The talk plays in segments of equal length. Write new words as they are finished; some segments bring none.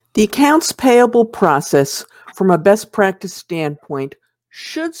The accounts payable process, from a best practice standpoint,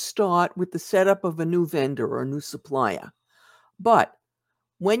 should start with the setup of a new vendor or a new supplier. But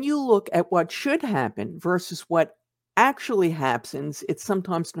when you look at what should happen versus what actually happens, it's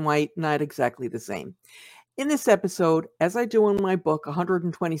sometimes not exactly the same. In this episode, as I do in my book,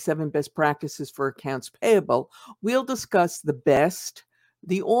 127 Best Practices for Accounts Payable, we'll discuss the best,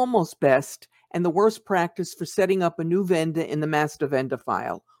 the almost best, and the worst practice for setting up a new vendor in the master vendor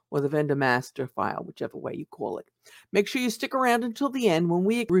file or the vendor master file, whichever way you call it. Make sure you stick around until the end when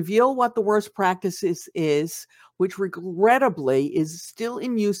we reveal what the worst practices is, which regrettably is still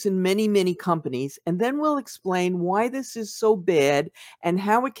in use in many, many companies. And then we'll explain why this is so bad and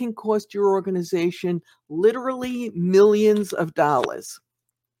how it can cost your organization literally millions of dollars.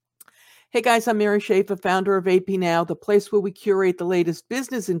 Hey guys, I'm Mary Schaefer, founder of AP Now, the place where we curate the latest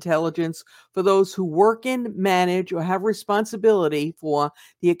business intelligence for those who work in, manage, or have responsibility for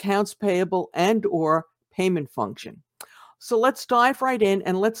the accounts payable and or payment function. So let's dive right in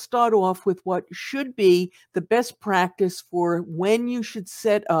and let's start off with what should be the best practice for when you should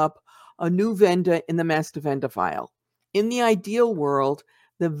set up a new vendor in the master vendor file. In the ideal world,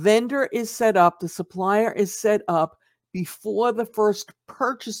 the vendor is set up, the supplier is set up before the first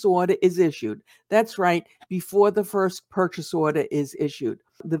purchase order is issued. That's right, before the first purchase order is issued.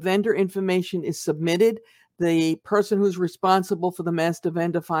 The vendor information is submitted. The person who's responsible for the master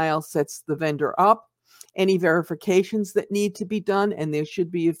vendor file sets the vendor up. Any verifications that need to be done, and there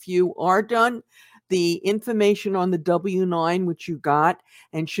should be a few, are done. The information on the W-9, which you got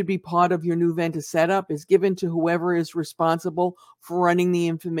and should be part of your new vendor setup, is given to whoever is responsible for running the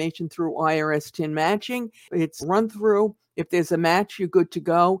information through IRS TIN matching. It's run through. If there's a match, you're good to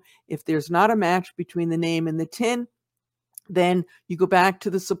go. If there's not a match between the name and the TIN, then you go back to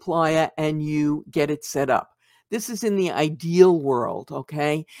the supplier and you get it set up. This is in the ideal world,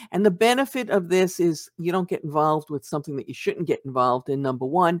 okay? And the benefit of this is you don't get involved with something that you shouldn't get involved in, number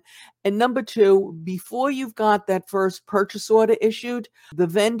one. And number two, before you've got that first purchase order issued, the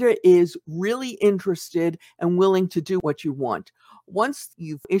vendor is really interested and willing to do what you want. Once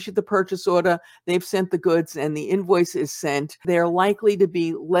you've issued the purchase order, they've sent the goods and the invoice is sent, they're likely to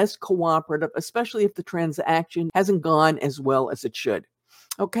be less cooperative, especially if the transaction hasn't gone as well as it should.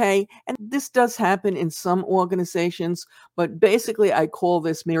 Okay. And this does happen in some organizations, but basically I call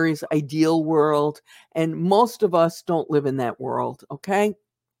this Mary's ideal world. And most of us don't live in that world. Okay.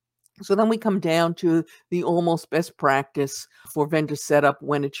 So then we come down to the almost best practice for vendor setup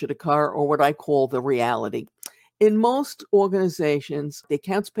when it should occur, or what I call the reality. In most organizations, the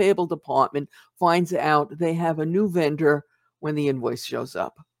accounts payable department finds out they have a new vendor when the invoice shows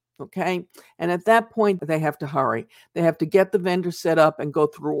up. Okay. And at that point, they have to hurry. They have to get the vendor set up and go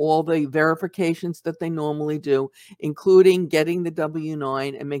through all the verifications that they normally do, including getting the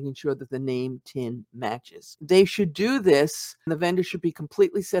W-9 and making sure that the name TIN matches. They should do this. The vendor should be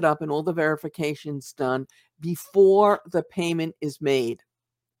completely set up and all the verifications done before the payment is made.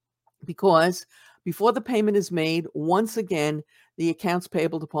 Because before the payment is made, once again, the accounts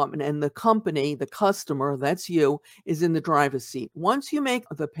payable department and the company, the customer, that's you, is in the driver's seat. Once you make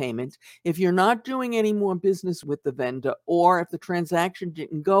the payment, if you're not doing any more business with the vendor, or if the transaction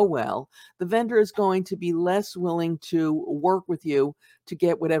didn't go well, the vendor is going to be less willing to work with you to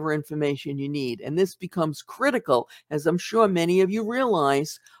get whatever information you need. And this becomes critical, as I'm sure many of you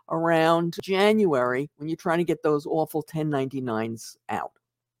realize, around January when you're trying to get those awful 1099s out.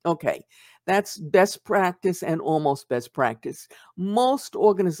 Okay, that's best practice and almost best practice. Most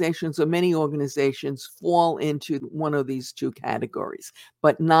organizations, or many organizations, fall into one of these two categories,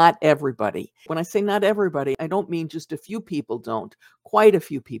 but not everybody. When I say not everybody, I don't mean just a few people don't. Quite a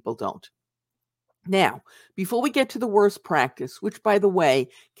few people don't. Now, before we get to the worst practice, which, by the way,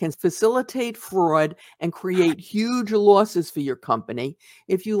 can facilitate fraud and create huge losses for your company,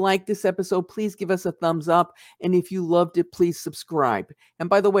 if you like this episode, please give us a thumbs up. And if you loved it, please subscribe. And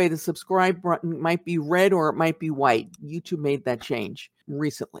by the way, the subscribe button might be red or it might be white. YouTube made that change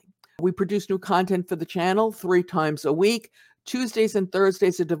recently. We produce new content for the channel 3 times a week. Tuesdays and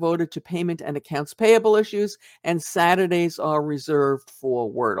Thursdays are devoted to payment and accounts payable issues, and Saturdays are reserved for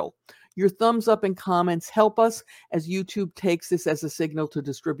Wordle. Your thumbs up and comments help us, as YouTube takes this as a signal to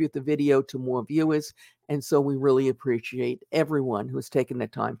distribute the video to more viewers. And so we really appreciate everyone who's taken the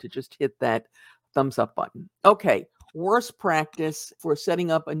time to just hit that thumbs up button. Okay, worst practice for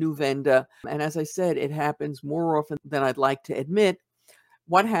setting up a new vendor. And as I said, it happens more often than I'd like to admit.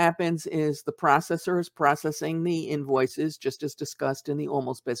 What happens is the processor is processing the invoices, just as discussed in the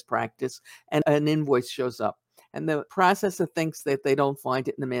almost best practice, and an invoice shows up. And the processor thinks that they don't find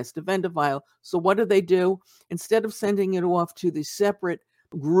it in the master vendor file. So what do? Instead of sending it off to the separate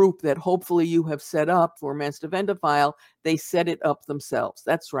group that hopefully you have set up for master vendor file, they set it up themselves.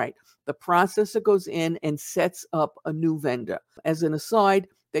 That's right. The processor goes in and sets up a new vendor. As an aside,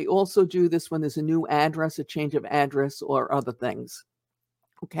 they also do this when there's a new address, a change of address, or other things.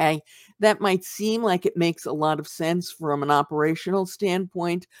 Okay, that might seem like it makes a lot of sense from an operational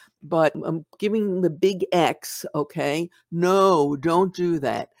standpoint, but I'm giving the big X, okay? No, don't do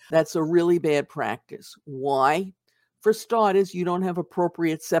that. That's a really bad practice. Why? For starters, you don't have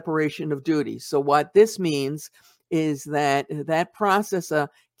appropriate separation of duties. So what this means is that that processor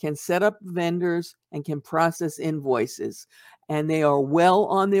can set up vendors and can process invoices, and they are well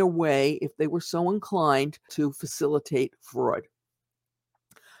on their way, if they were so inclined, to facilitate fraud.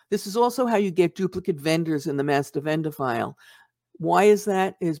 This is also how you get duplicate vendors in the master vendor file. Why is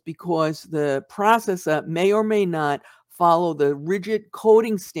that? Is because the processor may or may not follow the rigid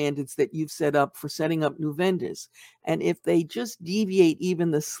coding standards that you've set up for setting up new vendors. And if they just deviate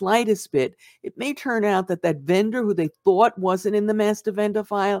even the slightest bit, it may turn out that that vendor who they thought wasn't in the master vendor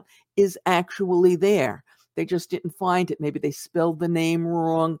file is actually there. They just didn't find it. Maybe they spelled the name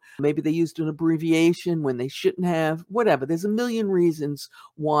wrong. Maybe they used an abbreviation when they shouldn't have. Whatever. There's a million reasons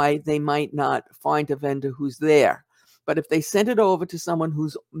why they might not find a vendor who's there. But if they send it over to someone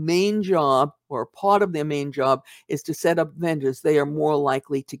whose main job or part of their main job is to set up vendors, they are more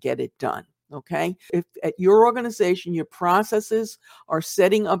likely to get it done. Okay. If at your organization, your processes are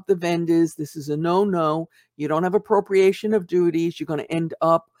setting up the vendors, this is a no-no. You don't have appropriation of duties. You're going to end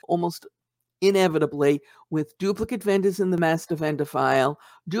up almost inevitably with duplicate vendors in the master vendor file.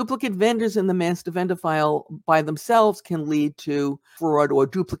 Duplicate vendors in the master vendor file by themselves can lead to fraud or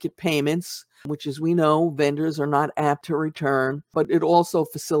duplicate payments, which, as we know, vendors are not apt to return, but it also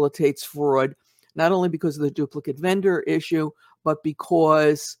facilitates fraud, not only because of the duplicate vendor issue, but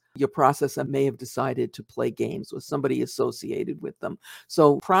because your processor may have decided to play games with somebody associated with them.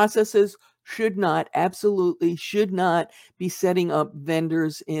 So processes should not, absolutely should not be setting up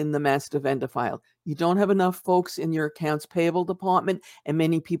vendors in the master vendor file. You don't have enough folks in your accounts payable department, and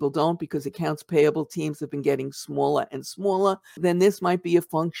many people don't because accounts payable teams have been getting smaller and smaller. Then this might be a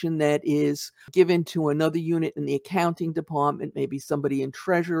function that is given to another unit in the accounting department, maybe somebody in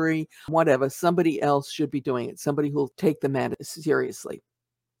treasury, whatever. Somebody else should be doing it, somebody who will take the matter seriously.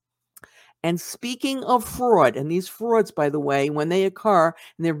 And speaking of fraud, and these frauds, by the way, when they occur,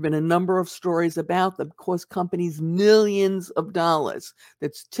 and there have been a number of stories about them, cost companies millions of dollars.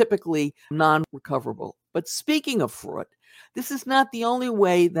 That's typically non-recoverable. But speaking of fraud, this is not the only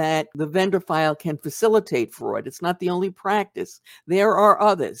way that the vendor file can facilitate fraud. It's not the only practice. There are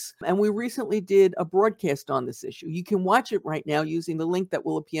others. And we recently did a broadcast on this issue. You can watch it right now using the link that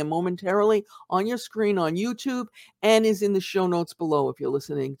will appear momentarily on your screen on YouTube and is in the show notes below if you're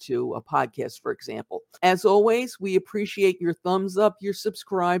listening to a podcast, for example. As always, we appreciate your thumbs up, your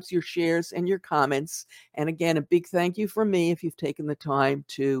subscribes, your shares, and your comments. And again, a big thank you from me if you've taken the time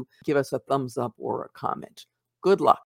to give us a thumbs up or a comment. Good luck.